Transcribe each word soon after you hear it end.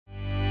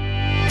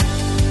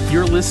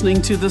You're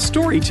listening to the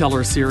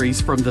Storyteller series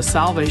from the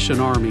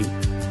Salvation Army.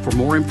 For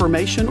more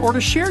information or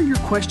to share your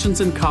questions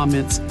and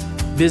comments,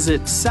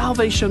 visit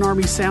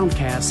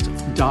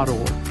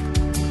salvationarmysoundcast.org.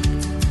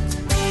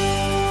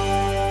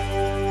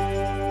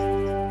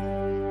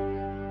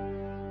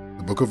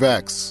 The Book of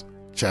Acts,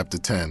 Chapter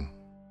 10.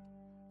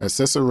 At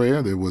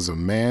Caesarea there was a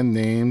man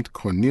named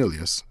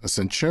Cornelius, a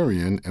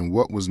centurion in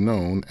what was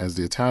known as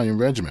the Italian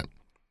regiment.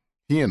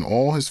 He and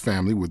all his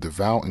family were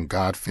devout and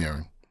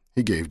God-fearing.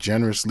 He gave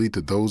generously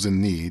to those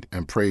in need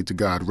and prayed to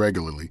God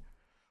regularly.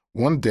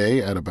 One day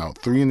at about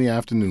 3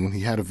 p.m, he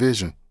had a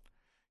vision.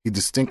 He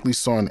distinctly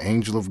saw an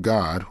angel of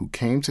God who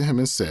came to him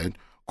and said,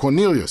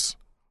 "Cornelius!"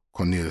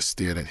 Cornelius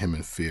stared at him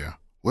in fear.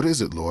 "What is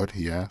it, Lord?"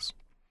 he asked.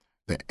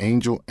 The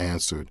angel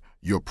answered,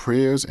 "Your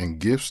prayers and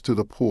gifts to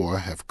the poor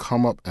have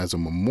come up as a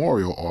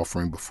memorial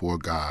offering before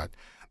God.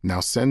 Now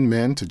send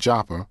men to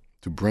Joppa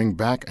to bring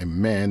back a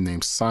man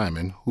named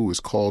Simon who is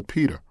called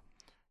Peter.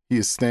 He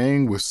is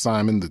staying with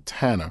Simon the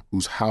tanner,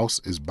 whose house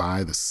is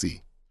by the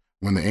sea."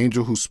 When the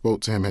angel who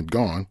spoke to him had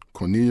gone,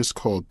 Cornelius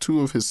called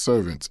 2 of his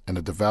servants and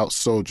a devout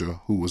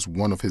soldier who was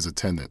one of his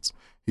attendants.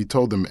 He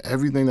told them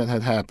everything that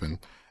had happened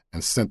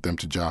and sent them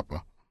to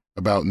Joppa.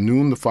 About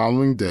noon the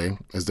following day,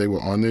 as they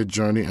were on their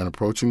journey and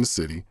approaching the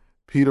city,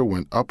 Peter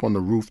went up on the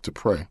roof to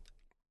pray.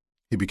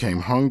 He became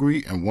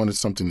hungry and wanted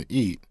something to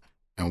eat,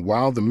 and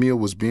while the meal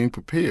was being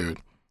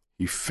prepared,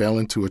 he fell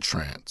into a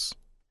trance.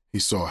 He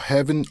saw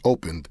heaven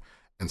opened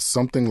and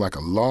something like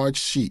a large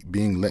sheet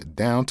being let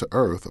down to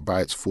earth by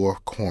its 4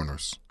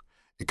 corners.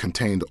 It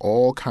contained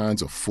all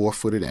kinds of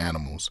 4-footed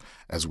animals,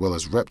 as well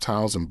as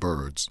reptiles and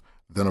birds.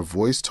 Then a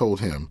voice told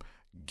him,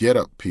 "Get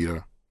up,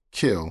 Peter,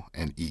 kill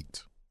and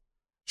eat."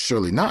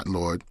 "Surely not,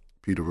 Lord,"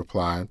 Peter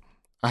replied.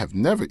 "I have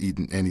never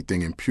eaten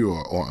anything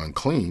impure or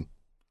unclean."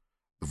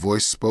 The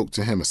voice spoke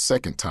to him a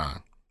second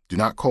time. "Do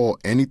not call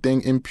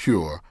anything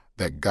impure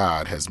that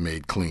God has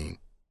made clean."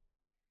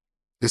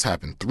 This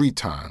happened 3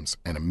 times,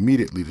 and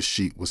immediately the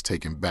sheet was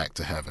taken back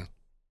to heaven.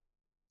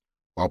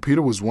 While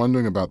Peter was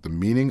wondering about the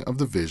meaning of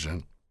the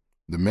vision,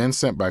 the men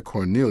sent by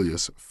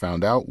Cornelius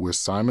found out where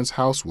Simon's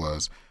house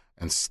was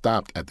and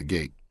stopped at the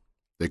gate.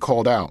 They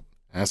called out,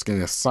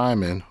 asking if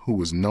Simon, who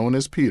was known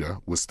as Peter,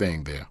 was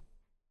staying there.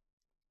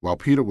 While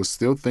Peter was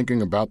still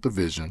thinking about the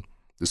vision,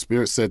 the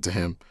Spirit said to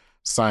him,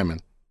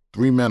 "Simon,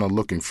 3 men are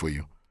looking for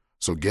you,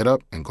 so get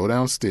up and go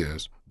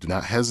downstairs. Do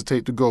not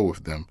hesitate to go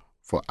with them,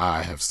 for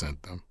I have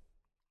sent them."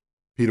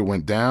 Peter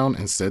went down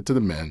and said to the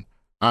men,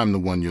 "I'm the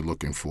one you're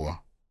looking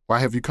for. Why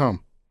have you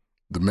come?"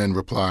 The men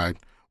replied,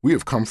 "We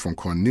have come from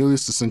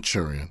Cornelius the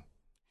centurion.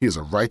 He is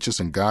a righteous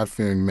and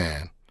God-fearing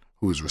man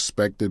who is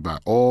respected by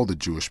all the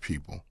Jewish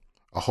people.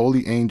 A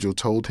holy angel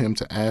told him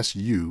to ask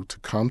you to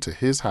come to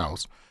his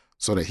house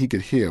so that he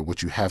could hear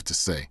what you have to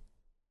say."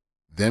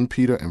 Then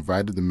Peter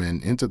invited the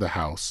men into the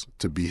house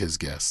to be his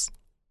guests.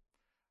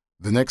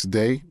 The next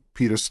day,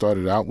 Peter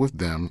started out with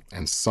them,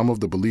 and some of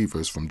the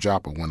believers from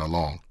Joppa went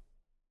along.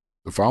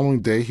 The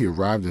following day he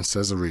arrived in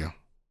Caesarea.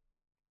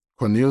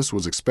 Cornelius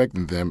was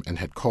expecting them and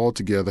had called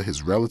together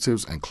his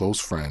relatives and close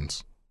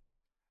friends.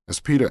 As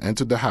Peter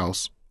entered the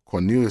house,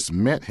 Cornelius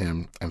met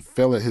him and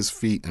fell at his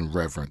feet in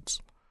reverence.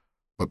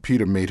 But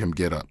Peter made him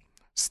get up.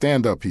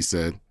 "Stand up," he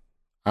said.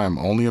 "I am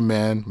only a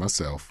man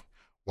myself."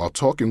 While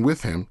talking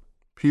with him,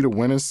 Peter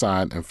went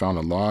inside and found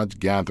a large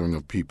gathering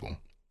of people.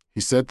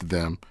 He said to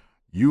them,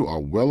 "You are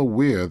well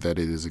aware that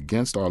it is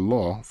against our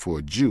law for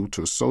a Jew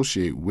to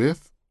associate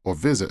with or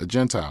visit a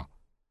Gentile.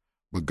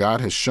 But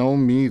God has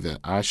shown me that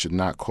I should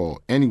not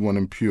call anyone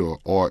impure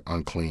or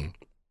unclean.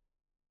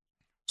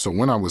 So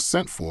when I was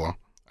sent for,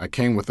 I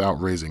came without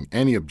raising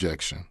any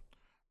objection.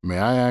 May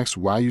I ask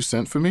why you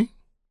sent for me?"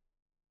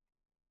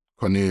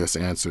 Cornelius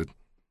answered,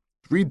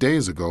 3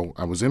 days ago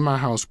I was in my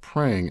house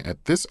praying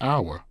at this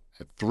hour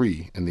at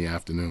 3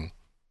 p.m.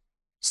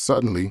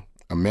 Suddenly,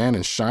 a man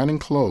in shining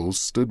clothes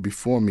stood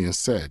before me and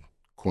said,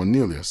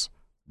 'Cornelius,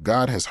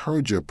 God has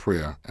heard your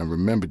prayer and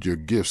remembered your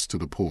gifts to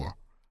the poor.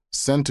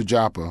 Send to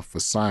Joppa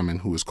for Simon,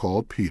 who is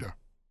called Peter.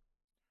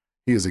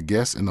 He is a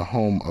guest in the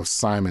home of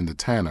Simon the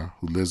tanner,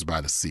 who lives by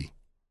the sea.'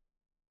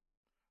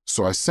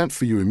 So I sent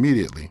for you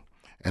immediately,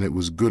 and it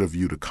was good of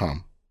you to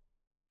come.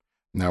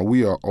 Now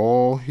we are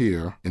all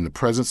here in the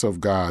presence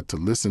of God to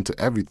listen to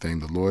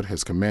everything the Lord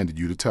has commanded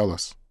you to tell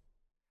us."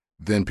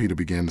 Then Peter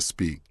began to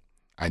speak.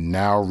 "I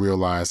now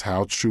realize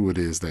how true it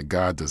is that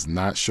God does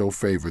not show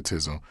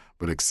favoritism,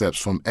 but accepts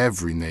from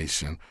every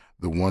nation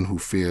the one who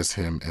fears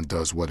him and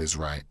does what is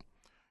right.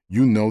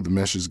 You know the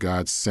message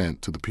God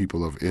sent to the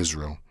people of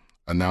Israel,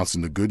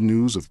 announcing the good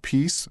news of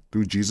peace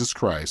through Jesus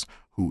Christ,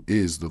 who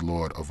is the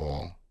Lord of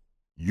all.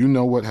 You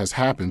know what has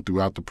happened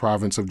throughout the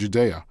province of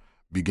Judea,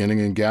 beginning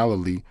in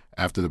Galilee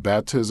after the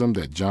baptism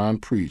that John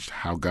preached,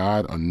 how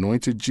God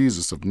anointed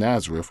Jesus of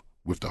Nazareth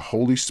with the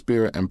Holy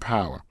Spirit and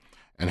power,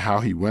 and how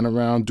he went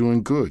around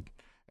doing good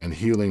and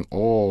healing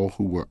all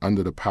who were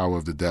under the power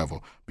of the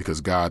devil,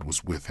 because God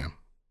was with him.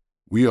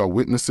 We are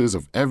witnesses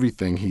of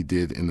everything he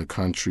did in the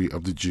country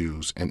of the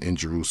Jews and in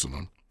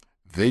Jerusalem.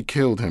 They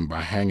killed him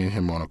by hanging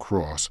him on a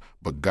cross,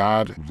 but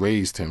God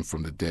raised him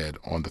from the dead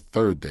on the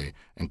third day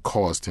and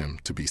caused him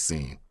to be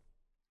seen.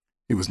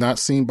 He was not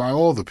seen by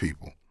all the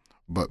people,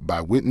 but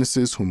by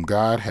witnesses whom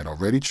God had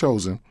already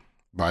chosen,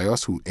 by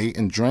us who ate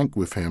and drank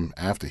with him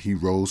after he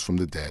rose from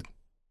the dead.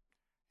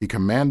 He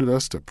commanded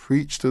us to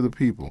preach to the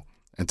people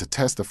and to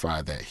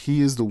testify that he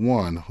is the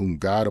one whom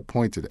God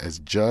appointed as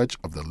judge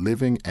of the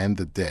living and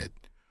the dead.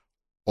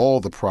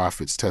 All the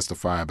prophets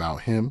testify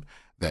about him,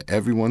 that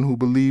everyone who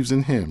believes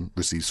in him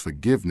receives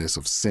forgiveness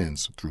of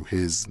sins through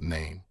his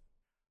name.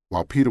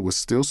 While Peter was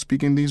still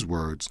speaking these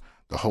words,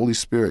 the Holy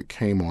Spirit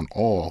came on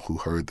all who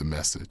heard the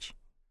message.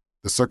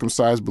 The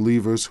circumcised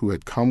believers who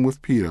had come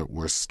with Peter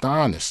were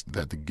astonished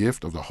that the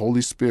gift of the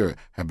Holy Spirit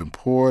had been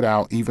poured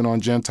out even on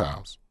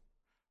Gentiles,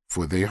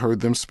 for they heard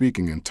them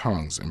speaking in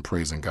tongues and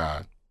praising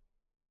God.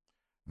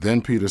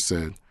 Then Peter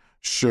said,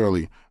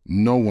 "Surely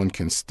no one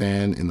can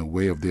stand in the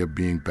way of their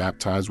being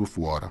baptized with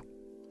water.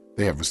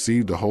 They have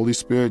received the Holy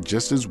Spirit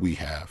just as we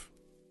have."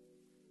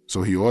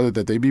 So he ordered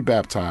that they be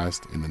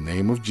baptized in the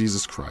name of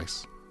Jesus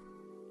Christ.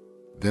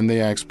 Then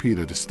they asked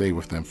Peter to stay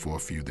with them for a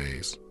few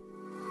days.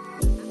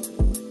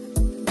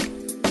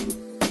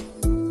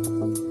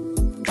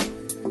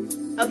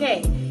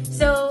 Okay,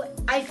 so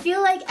I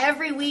feel like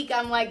every week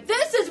I'm like,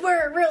 this is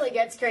where it really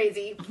gets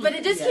crazy. But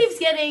it just keeps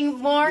getting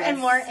more and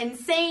more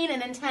insane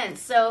and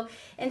intense. So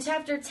in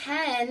chapter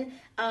 10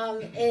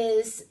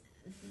 is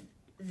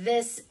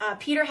this,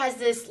 Peter has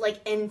this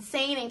like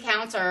insane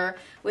encounter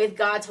with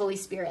God's Holy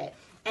Spirit.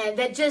 And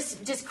that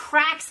just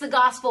cracks the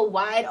gospel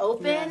wide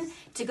open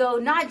to go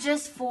not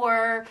just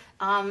for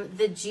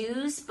the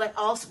Jews, but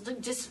also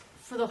just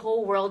for the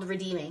whole world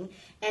redeeming.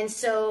 And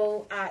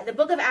so the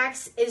book of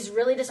Acts is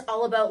really just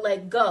all about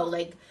like go.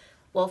 Like,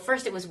 well,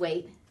 first it was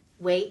wait.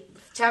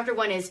 Chapter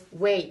 1 is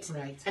wait.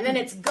 Right. And then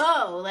it's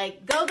go.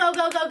 Like go.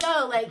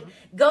 Like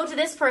go to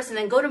this person,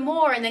 then go to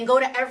more, and then go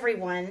to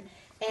everyone.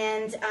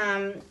 And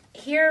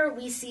here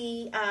we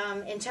see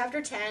in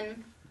chapter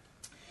 10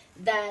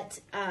 that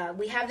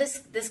we have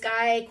this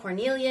guy,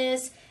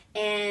 Cornelius,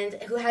 and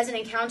who has an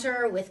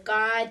encounter with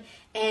God.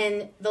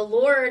 And the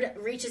Lord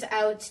reaches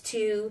out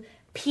to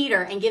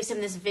Peter and gives him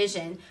this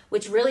vision,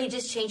 which really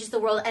just changes the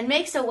world and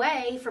makes a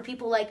way for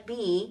people like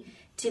me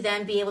to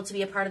then be able to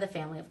be a part of the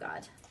family of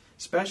God.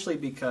 Especially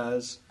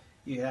because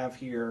you have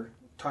here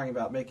talking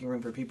about making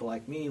room for people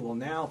like me. Well,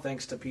 now,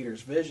 thanks to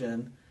Peter's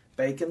vision,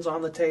 bacon's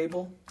on the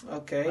table,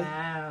 okay?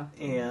 Wow.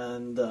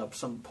 And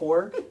some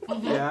pork,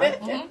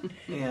 yeah.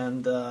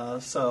 And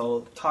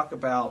so talk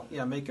about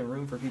making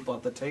room for people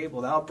at the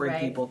table. That'll bring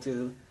people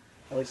to,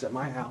 at least at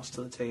my house,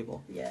 to the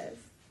table. Yes.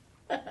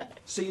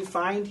 So you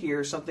find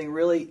here something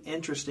really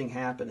interesting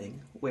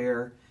happening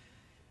where,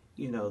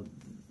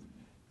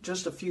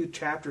 just a few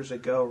chapters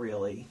ago,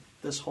 really,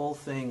 this whole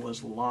thing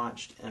was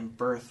launched and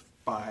birthed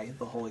by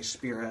the Holy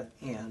Spirit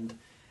and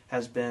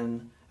has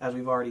been, as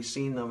we've already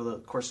seen over the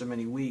course of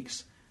many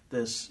weeks,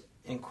 this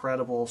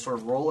incredible sort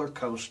of roller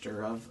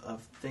coaster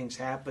of things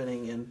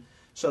happening. And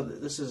so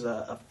this is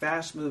a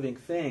fast-moving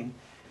thing.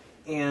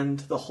 And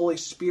the Holy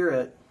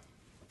Spirit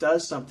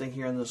does something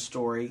here in the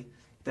story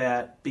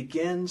that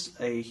begins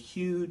a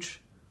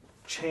huge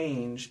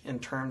change in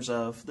terms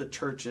of the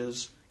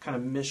church's kind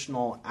of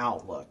missional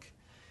outlook.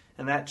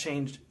 And that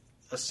change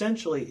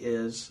essentially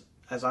is,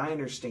 as I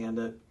understand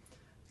it,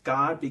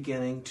 God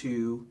beginning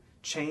to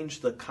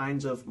change the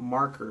kinds of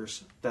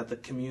markers that the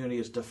community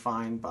is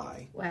defined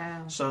by.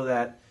 Wow. So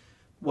that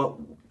what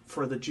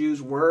for the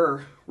Jews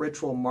were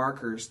ritual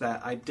markers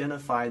that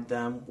identified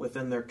them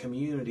within their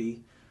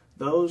community,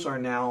 those are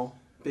now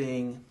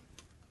being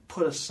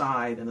put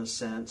aside, in a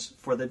sense,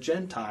 for the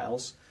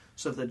Gentiles,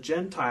 so the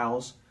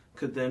Gentiles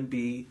could then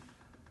be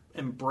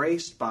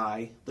embraced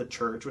by the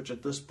church, which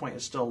at this point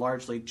is still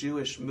largely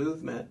Jewish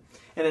movement.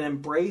 And in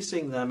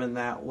embracing them in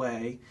that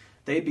way,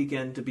 they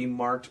begin to be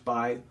marked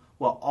by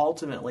what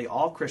ultimately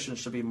all Christians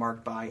should be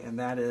marked by, and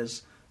that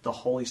is the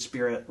Holy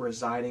Spirit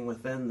residing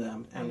within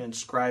them and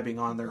inscribing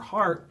on their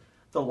heart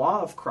the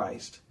law of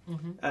Christ.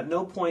 Mm-hmm. At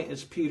no point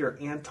is Peter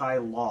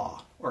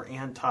anti-law or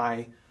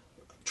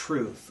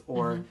anti-truth,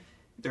 or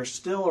there's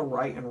still a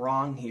right and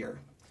wrong here.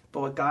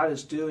 But what God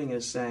is doing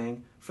is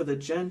saying, for the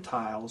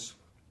Gentiles,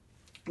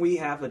 we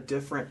have a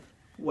different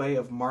way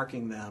of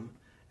marking them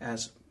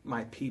as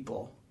my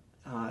people,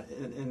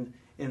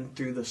 in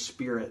through the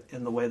Spirit,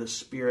 in the way the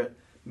Spirit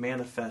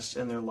manifests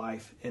in their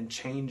life and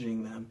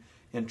changing them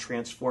and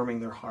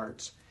transforming their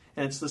hearts.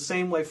 And it's the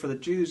same way for the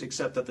Jews,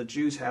 except that the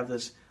Jews have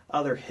this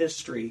other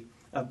history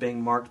of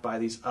being marked by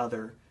these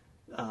other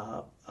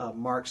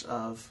marks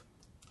of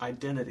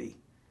identity.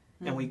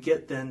 And we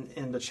get then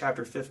into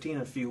chapter 15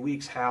 in a few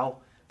weeks how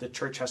the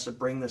church has to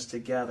bring this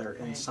together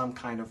in some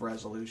kind of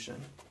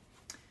resolution.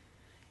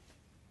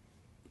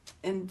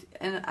 And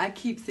I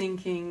keep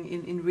thinking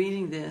in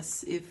reading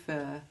this,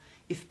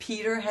 if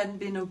Peter hadn't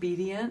been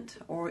obedient,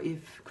 or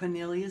if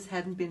Cornelius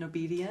hadn't been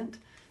obedient,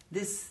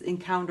 this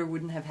encounter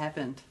wouldn't have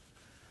happened.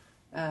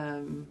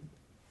 And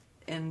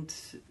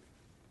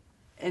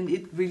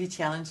it really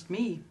challenged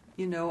me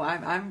You know,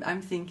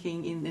 I'm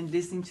thinking in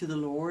listening to the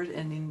Lord,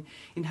 and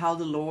in how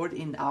the Lord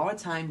in our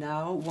time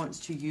now wants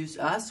to use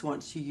us,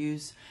 wants to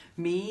use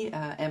me.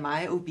 Am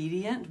I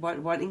obedient?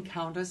 What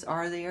encounters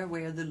are there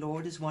where the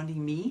Lord is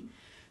wanting me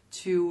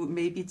to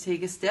maybe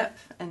take a step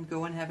and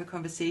go and have a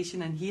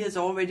conversation? And He has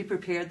already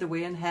prepared the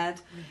way and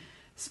had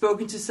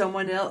spoken to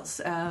someone else.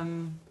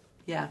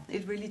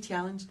 It really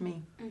challenged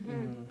me.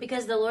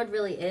 Because the Lord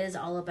really is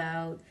all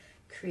about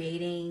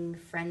creating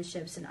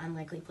friendships in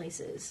unlikely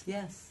places.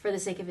 Yes. For the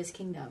sake of His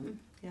kingdom.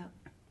 Yeah.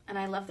 And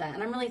I love that.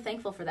 And I'm really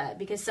thankful for that,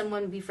 because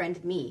someone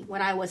befriended me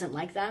when I wasn't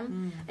like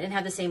them. I didn't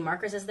have the same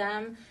markers as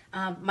them.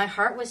 My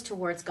heart was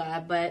towards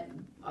God, but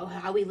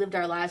how we lived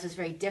our lives was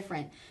very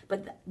different.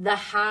 But the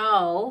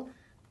how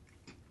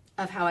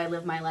of how I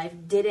lived my life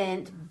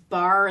didn't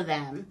bar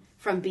them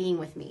from being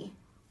with me.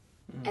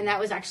 And that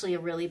was actually a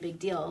really big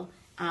deal,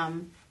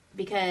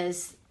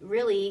 because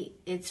really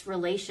it's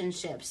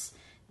relationships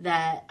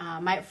that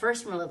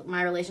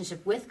my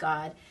relationship with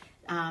God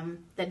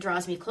that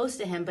draws me close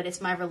to Him, but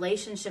it's my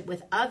relationship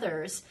with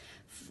others,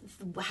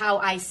 how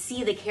I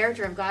see the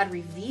character of God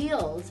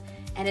revealed,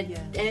 and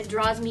it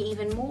draws me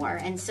even more.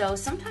 And so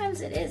sometimes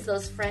it is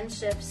those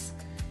friendships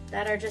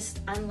that are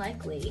just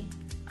unlikely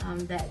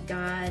that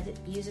God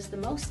uses the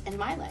most in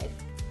my life.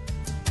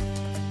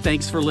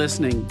 Thanks for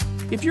listening.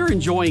 If you're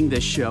enjoying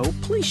this show,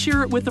 please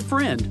share it with a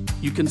friend.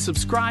 You can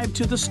subscribe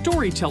to the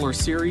Storyteller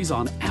series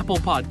on Apple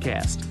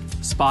Podcast,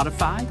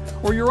 Spotify,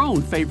 or your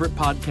own favorite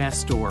podcast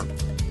store.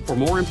 For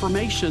more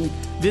information,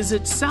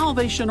 visit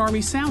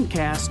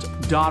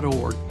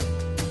SalvationArmySoundcast.org.